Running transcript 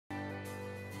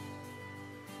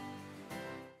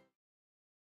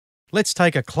Let's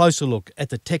take a closer look at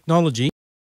the technology.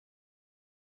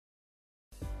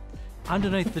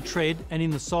 Underneath the tread and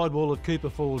in the sidewall of Cooper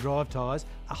four-wheel drive tyres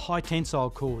are high tensile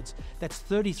cords. That's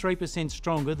 33%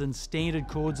 stronger than standard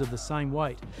cords of the same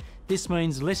weight. This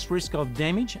means less risk of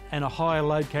damage and a higher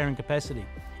load carrying capacity.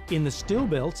 In the steel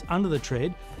belts under the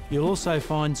tread, you'll also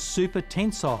find super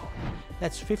tensile.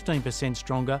 That's 15%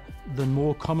 stronger than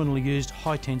more commonly used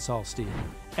high tensile steel,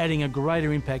 adding a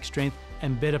greater impact strength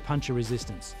and better puncture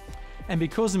resistance. And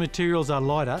because the materials are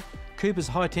lighter, Cooper's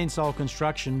high tensile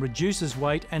construction reduces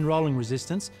weight and rolling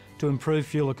resistance to improve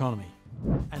fuel economy.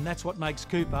 And that's what makes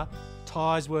Cooper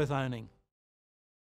tyres worth owning.